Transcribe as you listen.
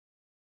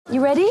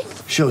You ready?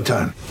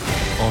 Showtime.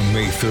 On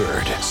May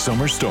 3rd,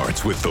 summer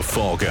starts with The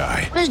Fall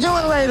Guy. Let's do it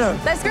later.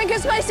 Let's drink a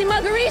spicy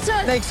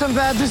margarita. Make some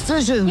bad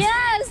decisions.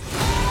 Yes.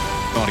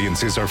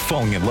 Audiences are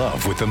falling in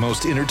love with the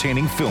most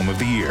entertaining film of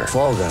the year.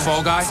 Fall Guy.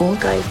 Fall Guy? Fall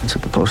Guy. That's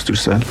what the poster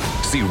said.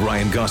 See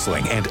Ryan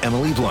Gosling and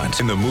Emily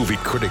Blunt in the movie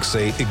critics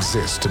say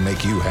exists to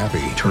make you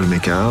happy. Trying to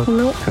make it out?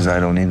 Nope. Because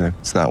I don't either.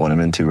 It's not what I'm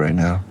into right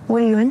now.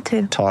 What are you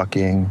into?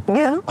 Talking.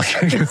 Yeah.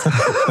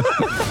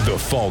 The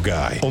Fall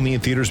Guy. Only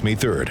in theaters May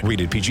 3rd.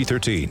 Rated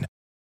PG-13.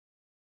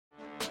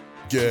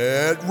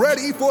 Get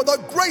ready for the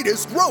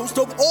greatest roast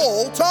of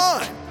all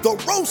time. The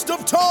Roast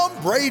of Tom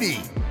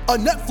Brady. A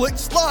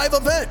Netflix live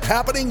event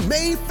happening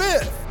May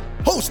 5th.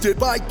 Hosted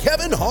by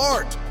Kevin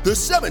Hart. The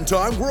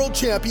 7-time world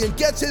champion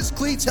gets his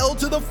cleats held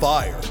to the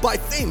fire by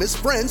famous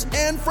friends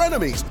and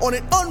frenemies on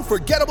an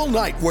unforgettable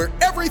night where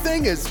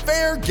everything is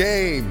fair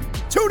game.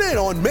 Tune in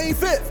on May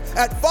 5th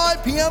at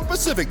 5 p.m.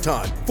 Pacific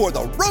time for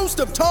the Roast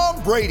of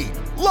Tom Brady.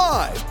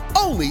 Live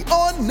only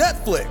on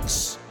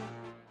Netflix.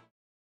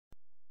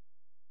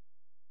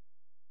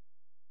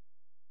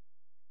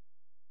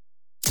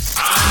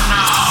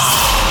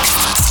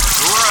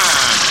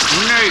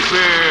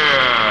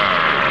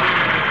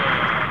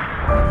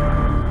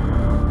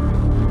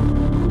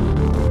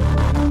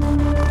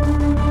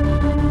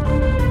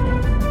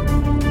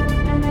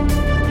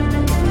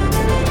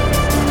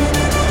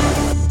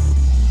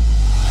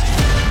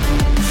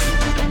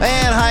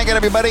 And hi again,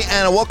 everybody,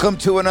 and welcome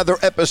to another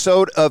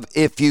episode of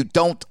If You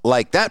Don't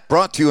Like That,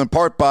 brought to you in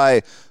part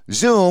by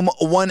Zoom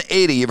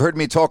 180. You've heard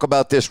me talk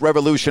about this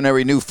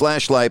revolutionary new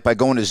flashlight by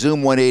going to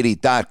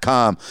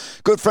zoom180.com.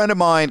 Good friend of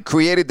mine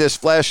created this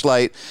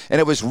flashlight, and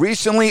it was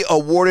recently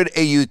awarded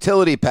a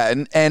utility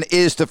patent and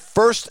is the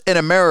first in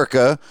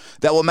America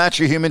that will match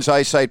your human's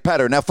eyesight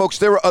pattern. Now, folks,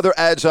 there are other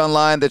ads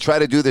online that try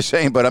to do the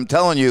same, but I'm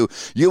telling you,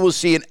 you will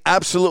see an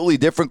absolutely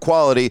different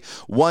quality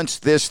once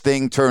this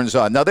thing turns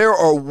on. Now, there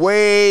are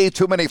way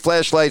too many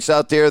flashlights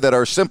out there that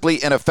are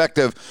simply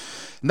ineffective.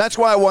 And that's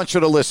why I want you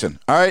to listen,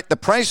 all right? The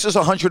price is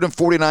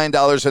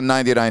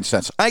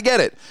 $149.99. I get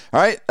it, all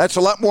right? That's a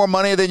lot more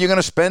money than you're going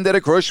to spend at a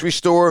grocery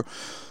store.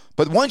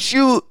 But once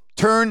you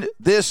turn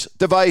this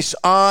device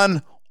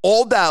on,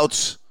 all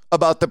doubts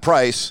about the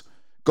price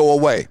go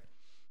away.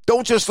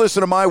 Don't just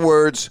listen to my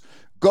words.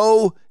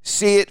 Go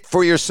see it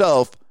for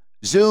yourself,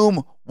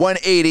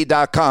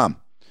 zoom180.com.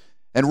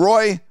 And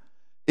Roy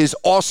is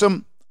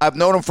awesome. I've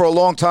known him for a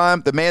long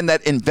time, the man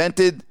that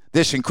invented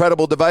this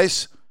incredible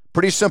device.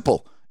 Pretty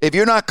simple. If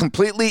you're not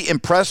completely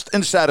impressed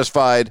and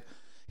satisfied,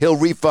 he'll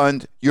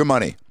refund your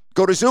money.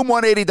 Go to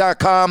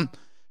zoom180.com.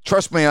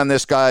 Trust me on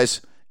this, guys.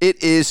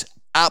 It is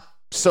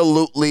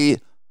absolutely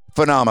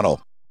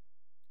phenomenal.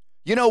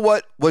 You know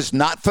what was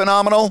not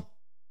phenomenal?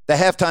 The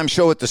halftime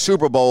show at the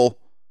Super Bowl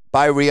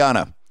by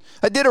Rihanna.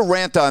 I did a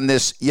rant on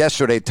this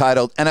yesterday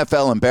titled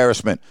NFL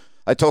Embarrassment.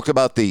 I talked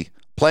about the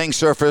playing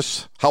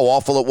surface, how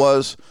awful it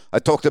was. I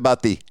talked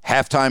about the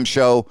halftime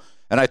show,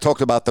 and I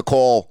talked about the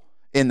call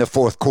in the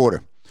fourth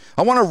quarter.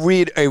 I want to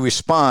read a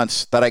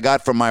response that I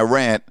got from my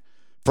rant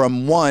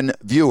from one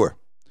viewer.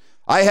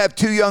 I have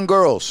 2 young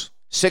girls,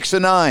 6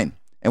 and 9,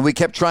 and we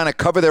kept trying to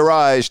cover their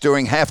eyes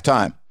during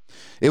halftime.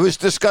 It was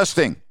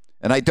disgusting,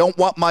 and I don't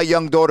want my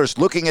young daughters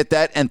looking at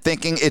that and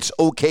thinking it's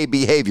okay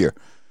behavior.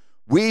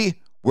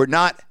 We were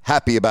not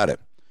happy about it.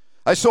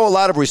 I saw a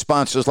lot of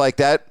responses like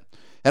that,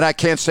 and I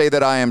can't say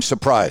that I am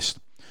surprised.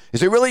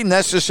 Is it really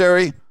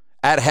necessary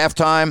at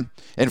halftime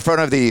in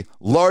front of the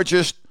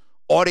largest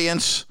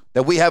audience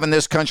that we have in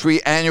this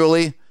country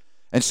annually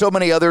and so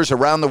many others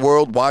around the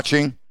world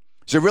watching?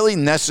 Is it really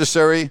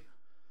necessary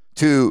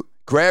to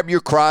grab your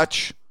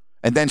crotch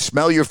and then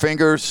smell your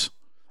fingers,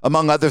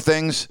 among other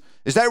things?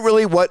 Is that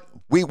really what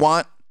we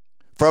want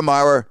from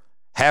our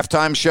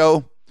halftime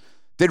show?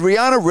 Did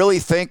Rihanna really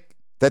think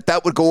that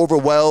that would go over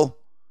well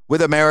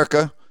with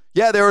America?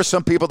 Yeah, there are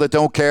some people that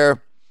don't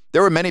care.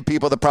 There were many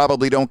people that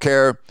probably don't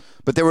care,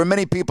 but there were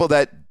many people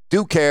that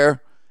do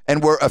care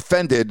and were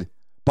offended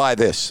by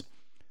this.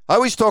 I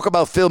always talk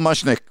about Phil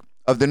Mushnick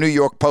of the New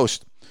York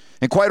Post,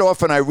 and quite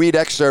often I read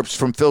excerpts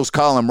from Phil's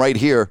column right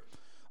here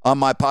on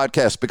my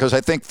podcast because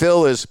I think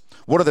Phil is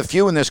one of the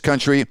few in this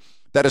country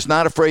that is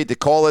not afraid to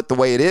call it the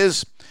way it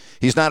is.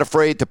 He's not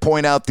afraid to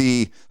point out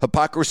the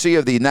hypocrisy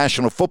of the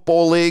National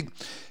Football League.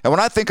 And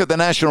when I think of the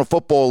National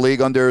Football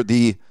League under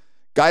the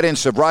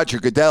guidance of Roger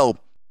Goodell,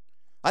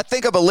 I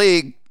think of a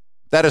league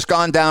that has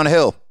gone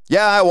downhill.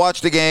 Yeah, I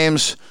watch the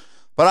games,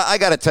 but I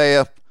got to tell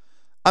you,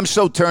 I'm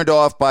so turned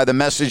off by the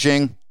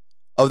messaging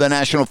of the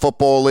National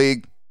Football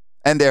League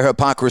and their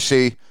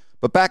hypocrisy.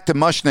 But back to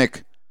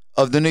Mushnick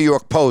of the New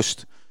York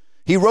Post.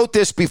 He wrote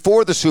this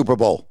before the Super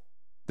Bowl.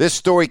 This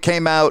story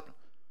came out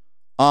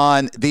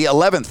on the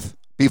 11th,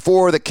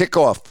 before the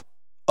kickoff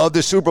of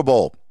the Super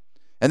Bowl.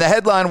 And the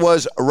headline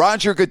was,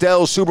 Roger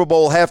Goodell's Super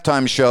Bowl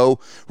halftime show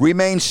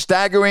remains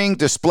staggering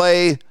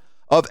display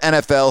of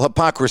NFL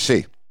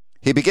hypocrisy.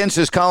 He begins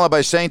his column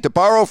by saying, to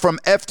borrow from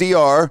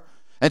FDR,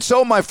 and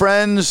so, my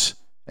friends,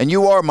 and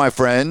you are my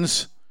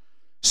friends,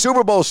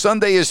 Super Bowl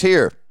Sunday is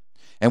here,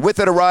 and with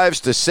it arrives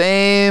the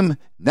same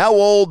now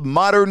old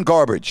modern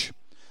garbage.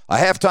 A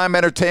halftime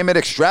entertainment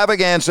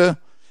extravaganza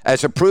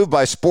as approved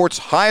by sports'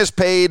 highest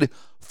paid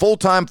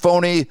full-time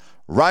phony,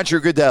 Roger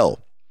Goodell.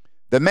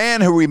 The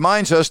man who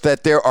reminds us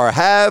that there are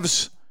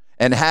haves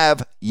and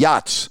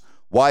have-yachts,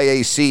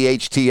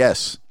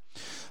 Y-A-C-H-T-S.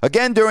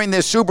 Again, during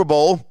this Super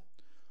Bowl,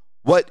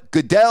 what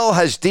Goodell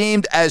has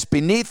deemed as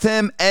beneath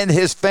him and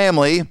his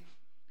family,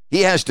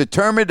 he has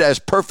determined as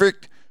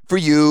perfect for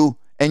you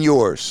and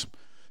yours.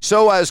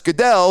 So as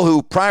Goodell,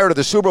 who prior to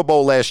the Super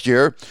Bowl last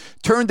year,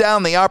 turned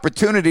down the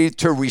opportunity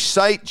to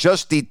recite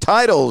just the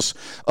titles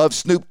of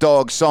Snoop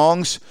Dogg's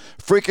songs,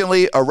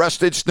 frequently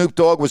arrested, Snoop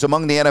Dogg was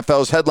among the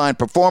NFL's headline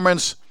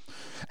performance,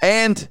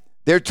 and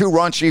they're too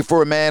raunchy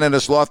for a man in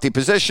his lofty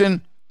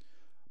position,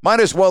 might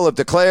as well have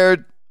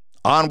declared,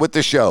 on with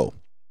the show.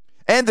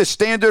 And the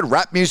standard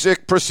rap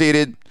music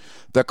proceeded,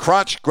 the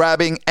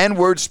crotch-grabbing,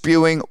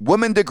 N-word-spewing,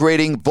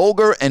 women-degrading,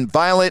 vulgar, and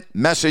violent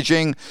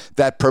messaging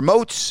that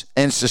promotes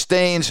and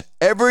sustains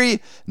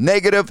every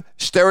negative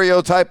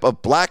stereotype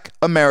of black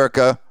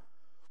America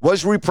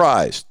was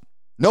reprised.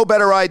 No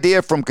better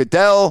idea from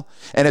Goodell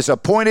and his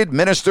appointed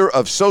Minister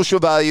of Social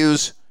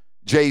Values,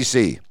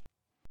 Jay-Z.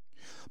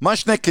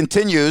 Mushnick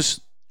continues,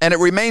 and it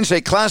remains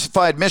a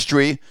classified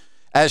mystery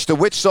as to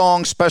which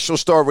song special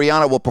star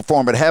Rihanna will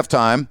perform at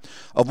halftime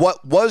of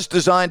what was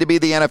designed to be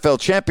the NFL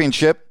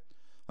championship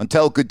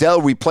until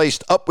Goodell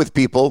replaced Up With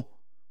People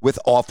with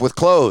Off With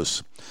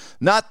Clothes.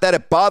 Not that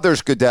it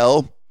bothers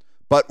Goodell,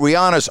 but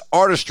Rihanna's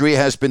artistry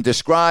has been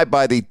described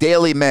by the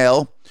Daily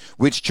Mail,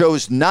 which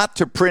chose not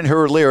to print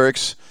her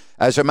lyrics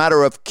as a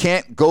matter of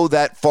can't go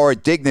that far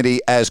dignity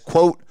as,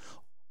 quote,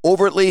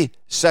 overtly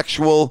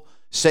sexual,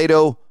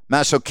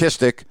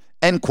 sadomasochistic,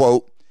 end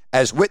quote,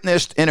 as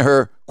witnessed in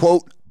her,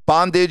 quote,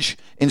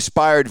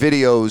 bondage-inspired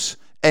videos,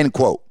 end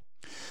quote.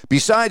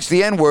 Besides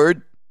the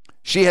N-word,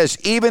 she has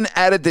even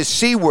added the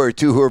C word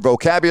to her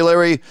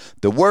vocabulary,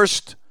 the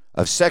worst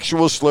of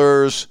sexual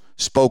slurs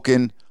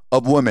spoken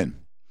of women.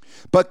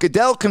 But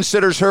Goodell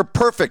considers her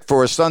perfect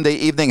for a Sunday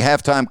evening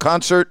halftime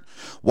concert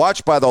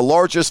watched by the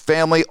largest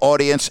family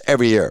audience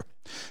every year.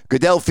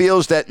 Goodell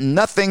feels that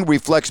nothing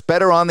reflects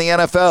better on the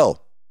NFL,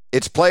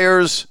 its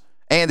players,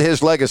 and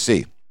his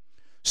legacy.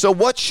 So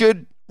what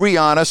should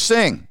Rihanna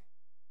sing?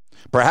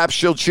 Perhaps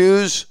she'll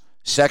choose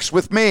Sex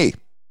With Me.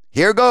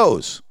 Here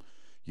goes.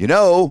 You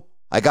know,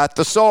 I got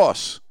the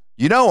sauce.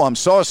 You know I'm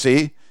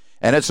saucy,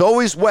 and it's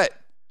always wet.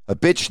 A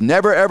bitch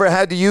never ever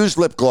had to use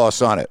lip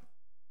gloss on it.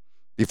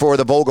 Before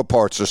the vulgar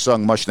parts are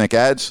sung, Mushnick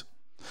adds.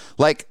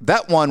 Like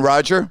that one,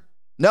 Roger.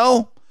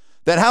 No?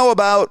 Then how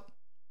about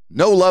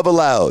No Love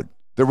Allowed?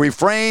 The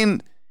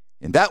refrain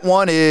in that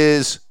one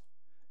is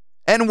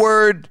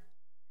N-word,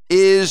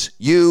 is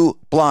you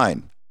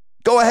blind?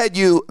 Go ahead,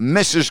 you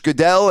Mrs.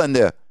 Goodell and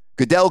the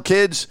Goodell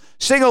kids.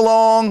 Sing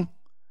along,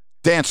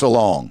 dance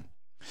along.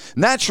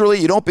 Naturally,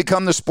 you don't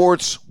become the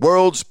sports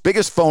world's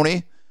biggest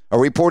phony, a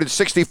reported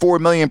 $64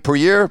 million per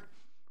year,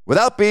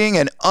 without being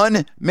an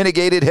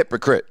unmitigated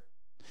hypocrite.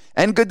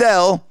 And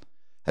Goodell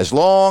has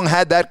long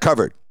had that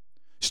covered,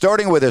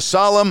 starting with his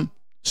solemn,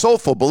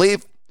 soulful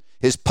belief,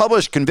 his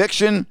published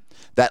conviction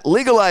that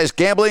legalized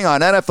gambling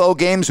on NFL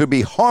games would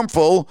be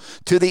harmful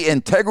to the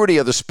integrity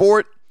of the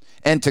sport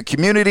and to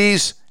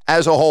communities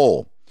as a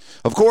whole.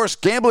 Of course,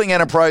 gambling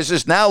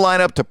enterprises now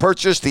line up to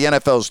purchase the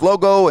NFL's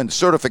logo and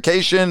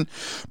certification,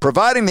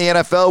 providing the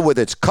NFL with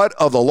its cut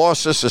of the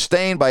losses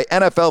sustained by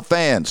NFL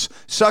fans,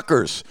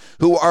 suckers,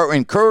 who are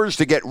encouraged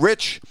to get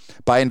rich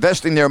by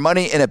investing their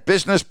money in a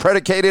business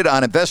predicated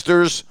on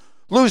investors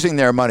losing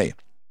their money.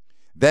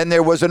 Then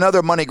there was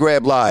another money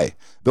grab lie,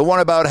 the one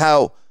about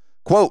how,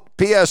 quote,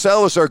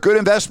 PSLs are good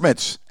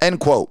investments,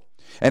 end quote,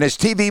 and his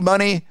TV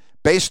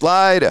money-based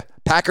lie to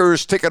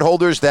Packers ticket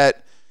holders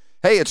that,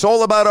 hey, it's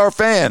all about our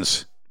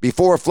fans,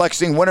 before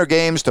flexing winter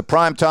games to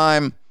prime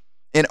time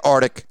in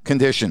Arctic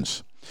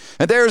conditions.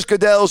 And there's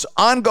Goodell's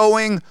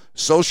ongoing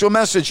social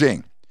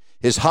messaging,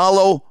 his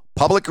hollow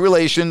public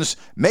relations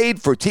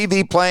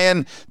made-for-TV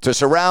plan to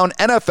surround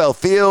NFL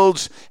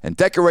fields and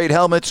decorate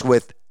helmets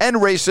with end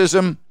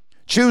racism,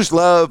 choose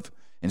love,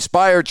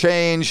 inspire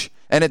change,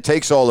 and it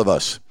takes all of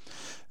us.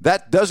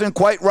 That doesn't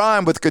quite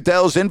rhyme with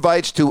Goodell's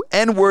invites to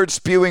N-word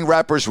spewing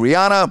rappers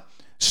Rihanna,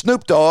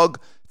 Snoop Dogg,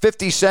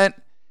 50 Cent,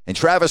 and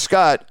Travis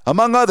Scott,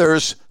 among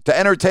others, to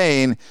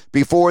entertain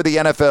before the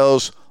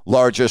NFL's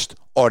largest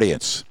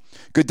audience.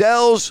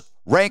 Goodell's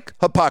rank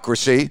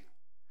hypocrisy,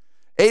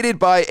 aided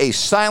by a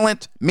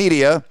silent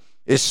media,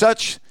 is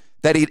such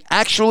that he'd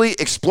actually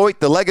exploit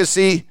the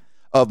legacy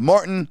of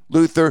Martin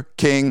Luther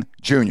King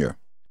Jr.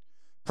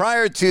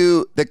 Prior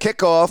to the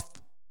kickoff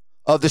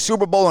of the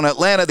Super Bowl in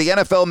Atlanta, the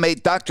NFL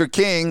made Dr.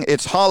 King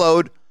its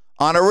hallowed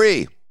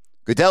honoree.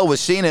 Goodell was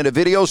seen in a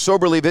video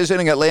soberly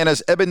visiting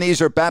Atlanta's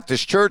Ebenezer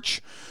Baptist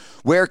Church,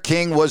 where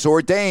King was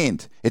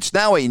ordained. It's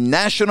now a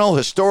national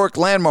historic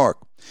landmark.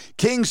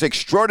 King's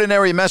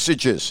extraordinary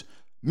messages,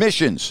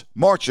 missions,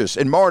 marches,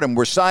 and martyrdom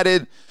were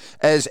cited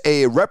as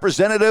a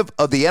representative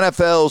of the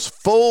NFL's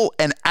full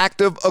and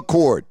active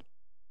accord.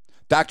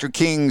 Dr.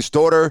 King's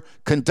daughter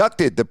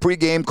conducted the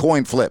pregame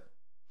coin flip.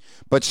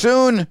 But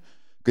soon,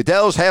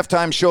 Goodell's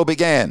halftime show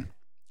began,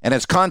 and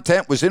its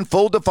content was in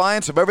full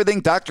defiance of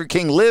everything Dr.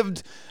 King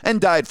lived and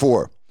died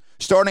for,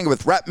 starting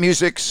with rap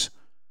music's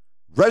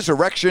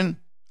resurrection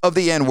of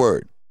the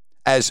N-word,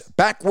 as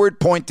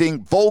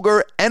backward-pointing,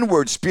 vulgar,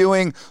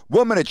 N-word-spewing,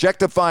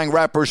 woman-objectifying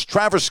rappers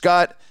Travis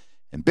Scott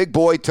and Big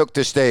Boy took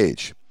the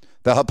stage.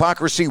 The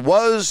hypocrisy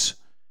was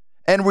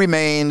and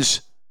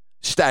remains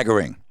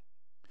staggering.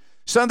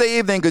 Sunday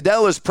evening,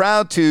 Goodell is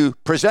proud to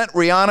present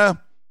Rihanna,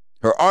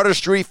 her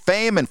artistry,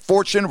 fame, and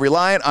fortune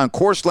reliant on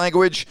coarse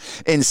language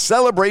in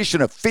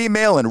celebration of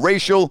female and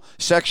racial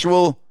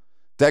sexual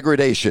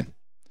degradation.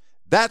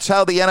 That's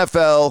how the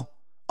NFL,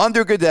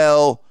 under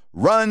Goodell,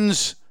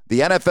 runs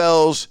the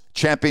NFL's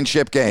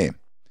championship game.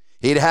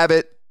 He'd have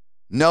it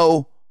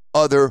no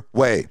other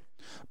way.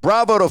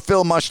 Bravo to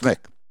Phil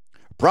Mushnick.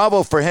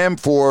 Bravo for him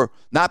for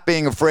not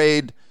being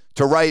afraid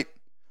to write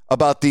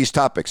about these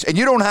topics. And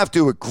you don't have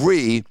to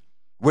agree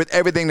with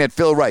everything that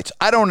Phil writes.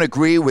 I don't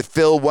agree with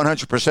Phil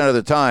 100% of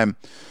the time,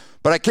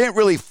 but I can't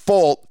really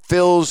fault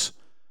Phil's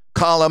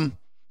column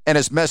and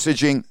his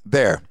messaging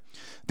there.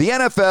 The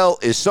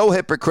NFL is so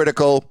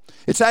hypocritical,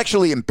 it's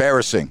actually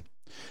embarrassing.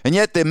 And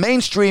yet the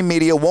mainstream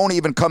media won't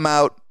even come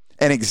out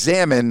and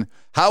examine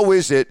how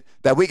is it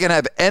that we can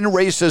have end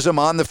racism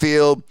on the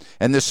field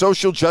and the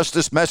social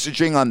justice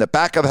messaging on the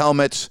back of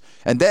helmets,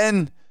 and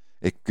then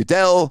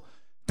Goodell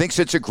thinks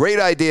it's a great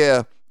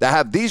idea to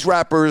have these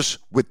rappers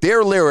with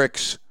their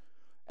lyrics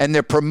and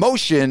their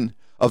promotion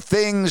of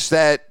things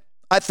that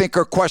I think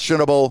are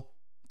questionable,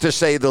 to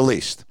say the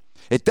least.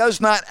 It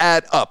does not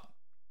add up.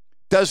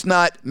 Does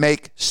not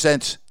make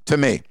sense to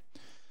me.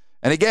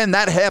 And again,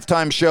 that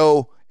halftime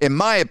show, in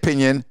my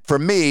opinion, for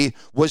me,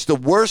 was the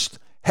worst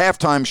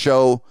halftime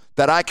show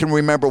that I can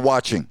remember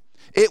watching.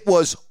 It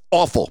was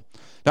awful.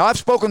 Now, I've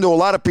spoken to a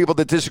lot of people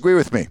that disagree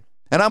with me,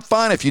 and I'm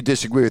fine if you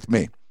disagree with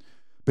me.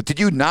 But did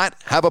you not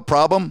have a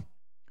problem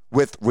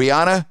with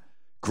Rihanna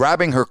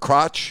grabbing her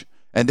crotch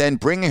and then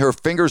bringing her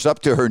fingers up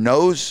to her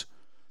nose?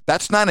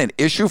 That's not an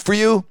issue for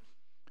you?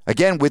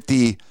 Again, with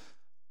the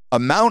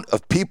amount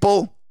of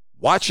people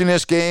watching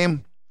this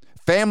game,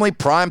 family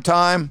prime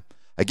time.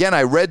 Again,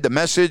 I read the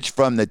message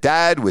from the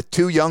dad with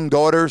 2 young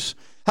daughters.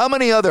 How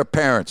many other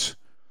parents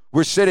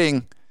were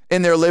sitting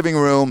in their living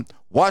room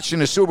watching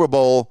the Super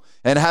Bowl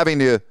and having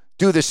to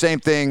do the same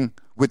thing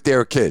with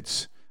their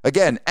kids?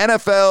 Again,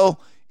 NFL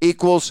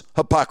equals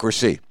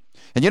hypocrisy.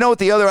 And you know what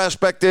the other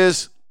aspect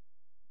is?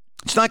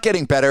 It's not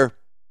getting better.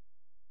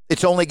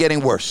 It's only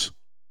getting worse.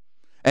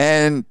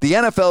 And the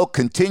NFL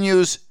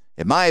continues,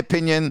 in my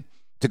opinion,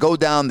 to go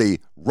down the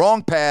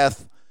wrong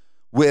path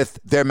with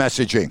their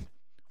messaging.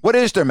 What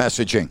is their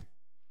messaging?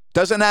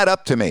 Doesn't add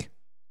up to me.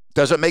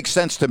 Doesn't make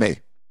sense to me.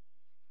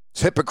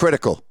 It's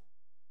hypocritical.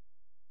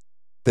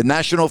 The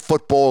National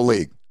Football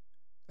League,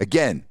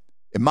 again,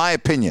 in my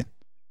opinion,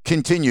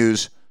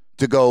 continues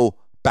to go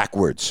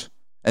backwards.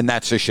 And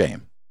that's a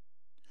shame.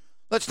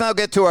 Let's now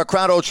get to our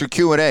Crowd Ultra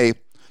Q&A.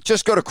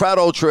 Just go to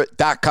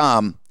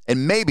crowdultra.com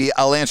and maybe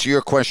I'll answer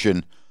your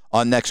question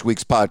on next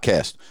week's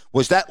podcast.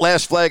 Was that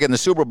last flag in the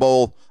Super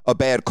Bowl a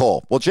bad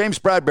call? Well, James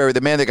Bradbury,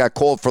 the man that got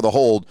called for the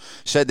hold,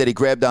 said that he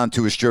grabbed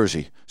onto his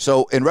jersey.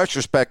 So in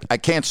retrospect, I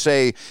can't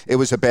say it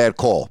was a bad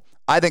call.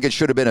 I think it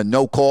should have been a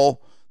no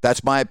call.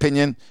 That's my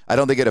opinion. I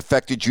don't think it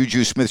affected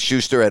Juju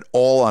Smith-Schuster at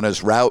all on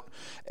his route.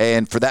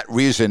 And for that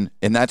reason,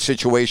 in that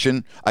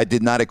situation, I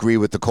did not agree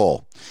with the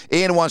call.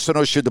 Ian wants to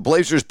know, should the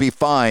Blazers be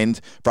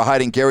fined for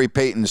hiding Gary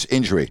Payton's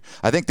injury?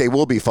 I think they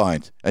will be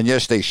fined. And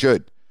yes, they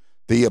should.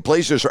 The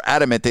Blazers are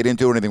adamant they didn't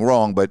do anything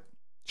wrong, but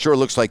sure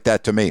looks like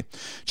that to me.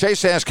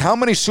 Chase asks, how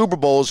many Super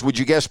Bowls would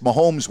you guess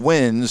Mahomes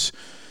wins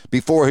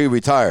before he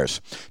retires?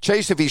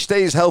 Chase, if he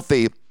stays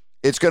healthy,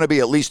 it's going to be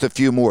at least a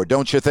few more,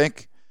 don't you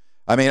think?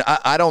 I mean,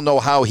 I don't know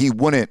how he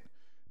wouldn't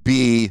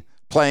be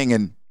playing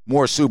in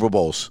more Super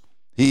Bowls.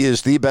 He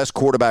is the best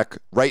quarterback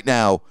right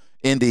now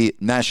in the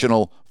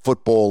National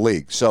Football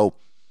League. So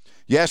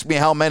you ask me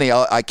how many,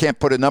 I can't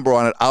put a number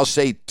on it. I'll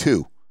say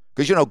 2.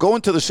 Because, you know,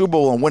 going to the Super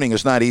Bowl and winning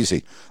is not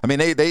easy. I mean,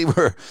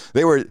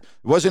 it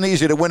wasn't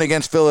easy to win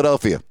against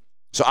Philadelphia.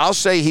 So I'll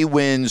say he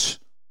wins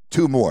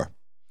 2 more.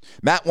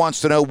 Matt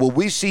wants to know, will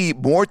we see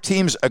more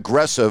teams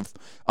aggressive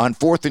on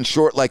 4th and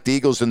short like the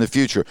Eagles in the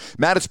future?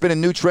 Matt, it's been a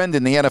new trend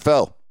in the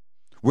NFL.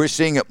 We're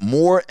seeing it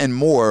more and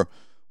more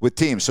with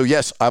teams. So,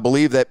 yes, I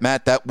believe that,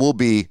 Matt, that will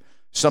be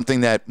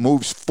something that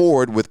moves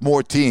forward with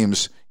more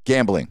teams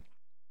gambling.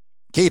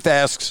 Keith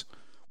asks,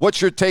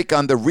 what's your take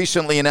on the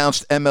recently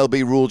announced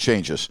MLB rule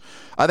changes?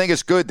 I think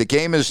it's good. The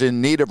game is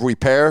in need of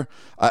repair.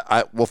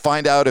 I will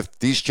find out if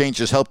these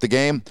changes help the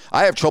game.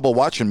 I have trouble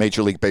watching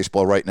Major League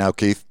Baseball right now,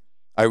 Keith.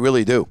 I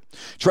really do.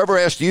 Trevor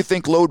asked, do you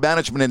think load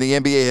management in the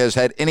NBA has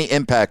had any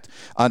impact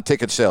on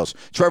ticket sales?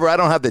 Trevor, I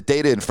don't have the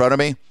data in front of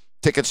me,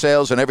 ticket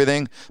sales and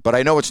everything, but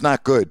I know it's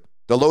not good.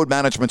 The load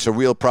management's a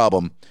real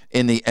problem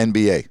in the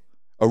NBA,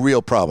 a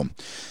real problem.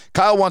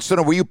 Kyle wants to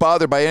know, were you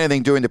bothered by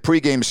anything during the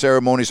pregame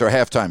ceremonies or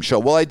halftime show?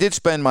 Well, I did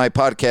spend my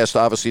podcast,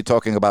 obviously,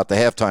 talking about the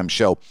halftime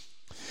show.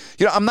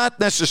 I'm not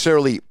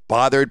necessarily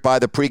bothered by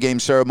the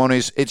pregame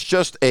ceremonies.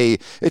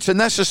 It's a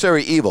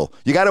necessary evil.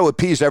 You got to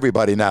appease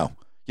everybody now.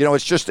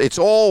 It's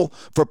all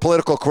for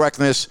political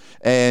correctness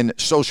and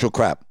social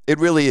crap. It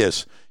really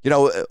is.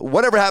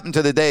 Whatever happened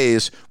to the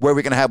days where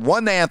we can have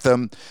one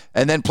anthem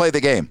and then play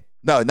the game?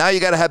 No, now you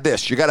got to have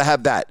this. You got to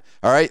have that.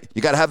 All right?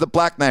 You got to have the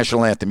black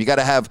national anthem. You got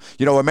to have,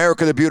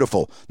 America the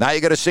Beautiful. Now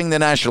you got to sing the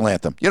national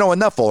anthem.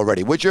 Enough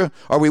already, would you?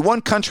 Are we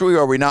one country or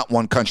are we not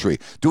one country?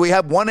 Do we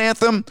have one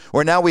anthem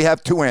or now we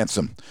have two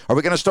anthems? Are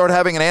we going to start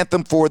having an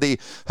anthem for the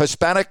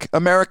Hispanic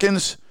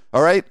Americans,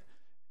 all right,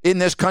 in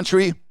this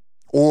country?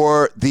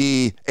 Or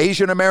the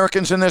Asian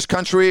Americans in this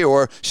country?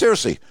 Or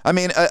seriously,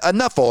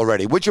 enough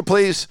already, would you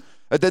please?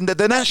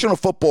 The National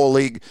Football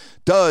League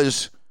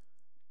does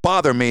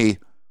bother me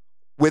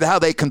with how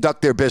they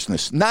conduct their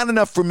business. Not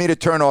enough for me to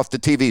turn off the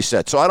TV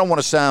set. So I don't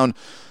want to sound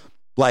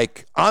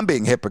like I'm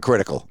being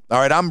hypocritical. All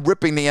right, I'm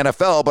ripping the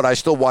NFL, but I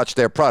still watch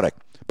their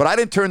product. But I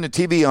didn't turn the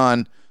TV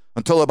on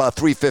until about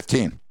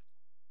 3:15.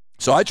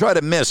 So I try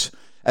to miss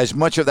as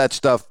much of that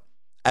stuff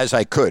as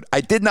I could.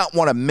 I did not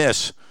want to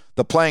miss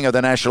the playing of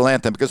the national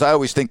anthem because I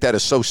always think that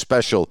is so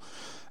special,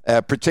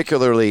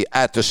 particularly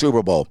at the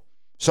Super Bowl.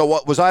 So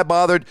what was I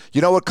bothered?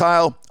 You know what,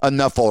 Kyle?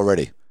 Enough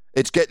already.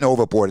 It's getting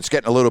overboard. It's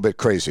getting a little bit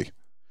crazy.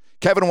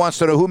 Kevin wants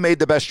to know who made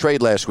the best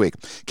trade last week.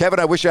 Kevin,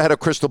 I wish I had a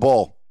crystal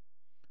ball,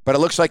 but it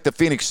looks like the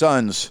Phoenix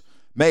Suns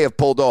may have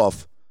pulled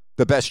off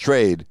the best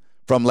trade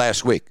from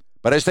last week.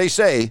 But as they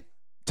say,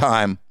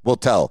 time will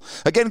tell.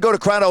 Again, go to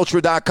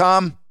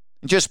CrownUltra.com,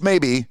 and just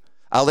maybe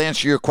I'll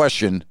answer your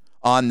question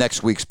on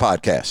next week's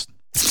podcast.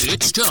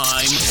 It's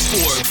time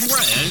for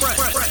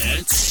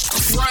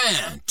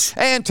Rant.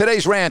 And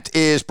today's rant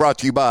is brought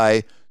to you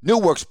by New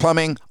Works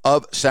Plumbing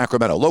of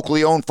Sacramento.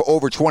 Locally owned for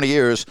over 20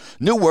 years,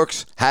 New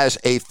Works has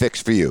a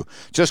fix for you.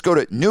 Just go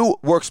to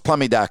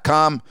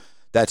newworksplumbing.com.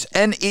 That's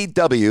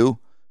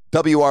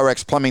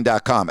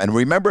NEWWRXplumbing.com. And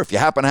remember, if you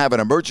happen to have an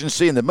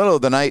emergency in the middle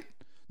of the night,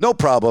 no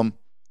problem.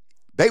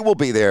 They will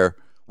be there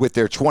with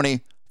their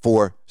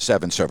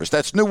 24/7 service.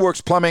 That's New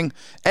Works Plumbing,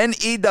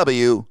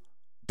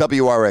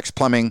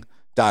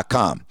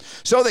 NEWWRXplumbing.com.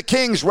 So the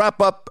Kings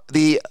wrap up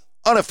the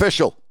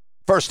unofficial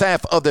first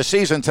half of the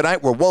season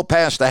tonight. We're well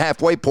past the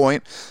halfway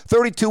point.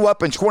 32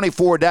 up and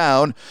 24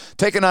 down,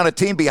 taking on a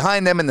team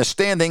behind them in the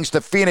standings, the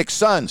Phoenix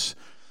Suns.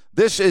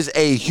 This is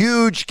a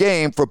huge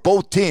game for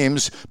both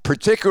teams,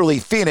 particularly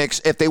Phoenix,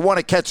 if they want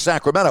to catch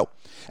Sacramento.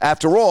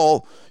 After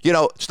all,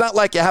 it's not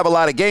like you have a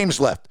lot of games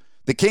left.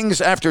 The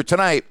Kings, after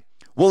tonight,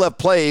 will have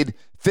played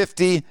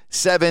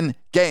 57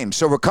 games.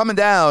 So we're coming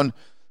down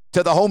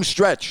to the home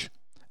stretch,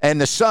 and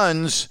the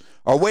Suns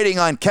are waiting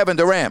on Kevin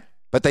Durant.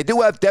 But they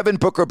do have Devin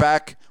Booker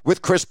back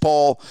with Chris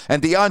Paul,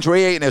 and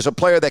DeAndre Ayton is a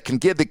player that can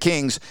give the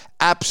Kings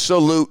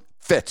absolute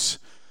fits.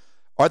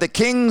 Are the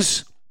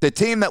Kings the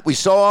team that we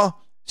saw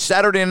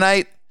Saturday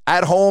night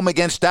at home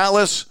against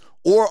Dallas,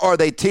 or are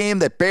they a team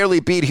that barely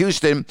beat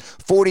Houston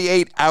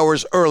 48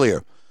 hours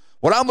earlier?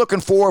 What I'm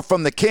looking for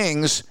from the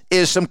Kings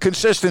is some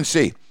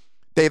consistency.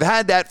 They've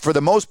had that for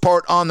the most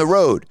part on the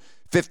road,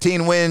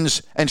 15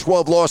 wins and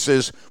 12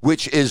 losses,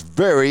 which is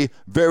very,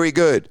 very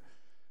good.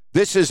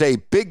 This is a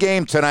big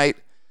game tonight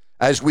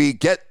as we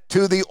get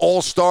to the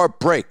All-Star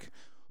break.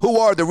 Who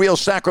are the real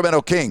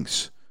Sacramento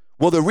Kings?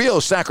 Well, the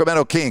real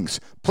Sacramento Kings,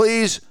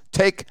 please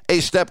take a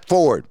step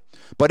forward.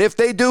 But if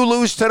they do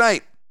lose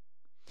tonight,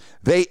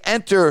 they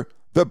enter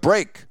the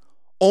break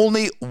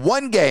only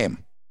one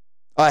game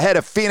ahead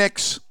of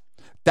Phoenix.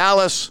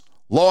 Dallas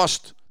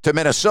lost to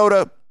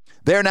Minnesota.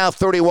 They're now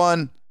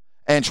 31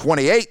 and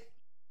 28.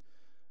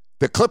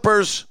 The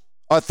Clippers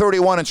are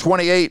 31 and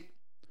 28.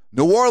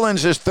 New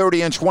Orleans is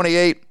 30 and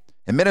 28.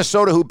 And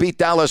Minnesota, who beat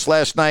Dallas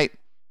last night,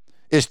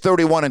 is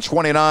 31 and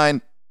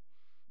 29.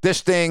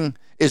 This thing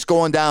is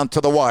going down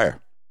to the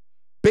wire.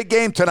 Big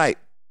game tonight.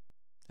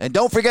 And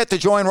don't forget to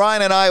join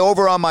Ryan and I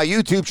over on my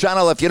YouTube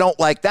channel. If you don't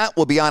like that,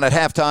 we'll be on at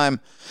halftime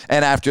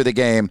and after the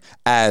game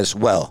as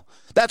well.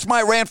 That's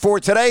my rant for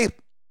today.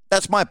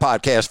 That's my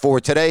podcast for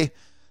today.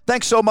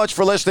 Thanks so much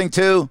for listening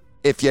to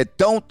If You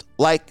Don't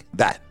Like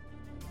That.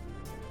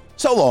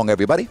 So long,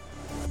 everybody.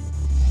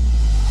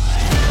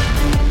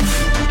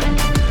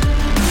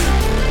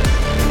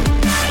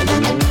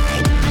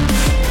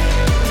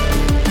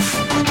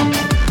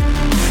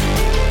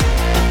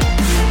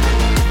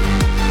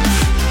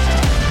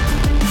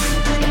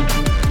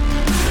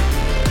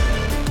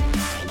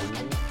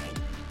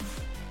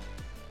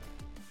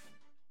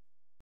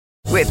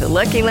 With the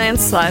Lucky Land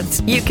Slots,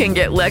 you can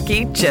get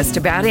lucky just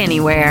about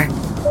anywhere.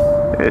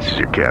 This is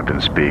your captain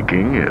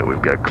speaking.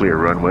 We've got clear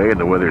runway and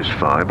the weather's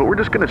fine, but we're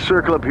just going to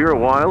circle up here a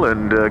while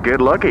and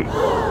get lucky.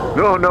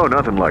 No,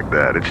 nothing like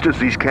that. It's just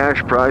these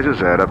cash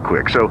prizes add up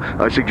quick. So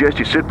I suggest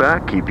you sit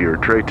back, keep your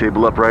tray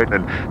table upright,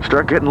 and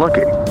start getting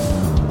lucky.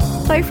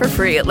 Play for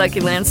free at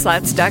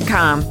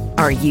LuckyLandSlots.com.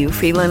 Are you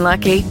feeling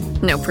lucky?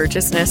 No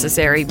purchase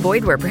necessary.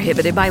 Void where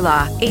prohibited by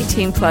law.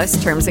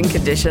 18+ terms and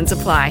conditions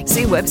apply.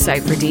 See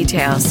website for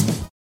details.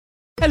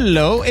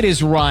 Hello, it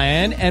is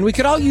Ryan, and we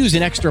could all use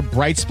an extra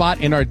bright spot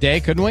in our day,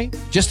 couldn't we?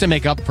 Just to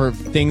make up for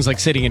things like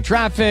sitting in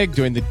traffic,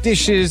 doing the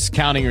dishes,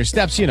 counting your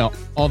steps, you know,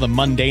 all the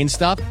mundane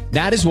stuff.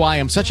 That is why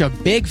I'm such a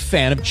big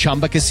fan of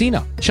Chumba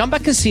Casino. Chumba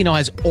Casino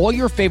has all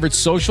your favorite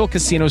social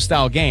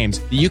casino-style games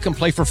that you can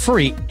play for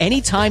free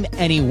anytime,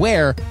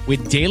 anywhere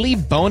with daily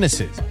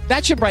bonuses.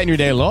 That should brighten your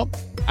day a little.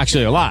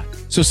 Actually, a lot.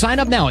 So sign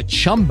up now at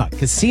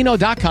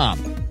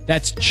ChumbaCasino.com.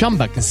 That's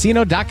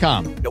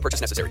ChumbaCasino.com. No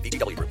purchase necessary.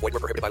 VGW Group. Void where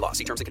prohibited by law.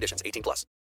 See terms and conditions. 18+.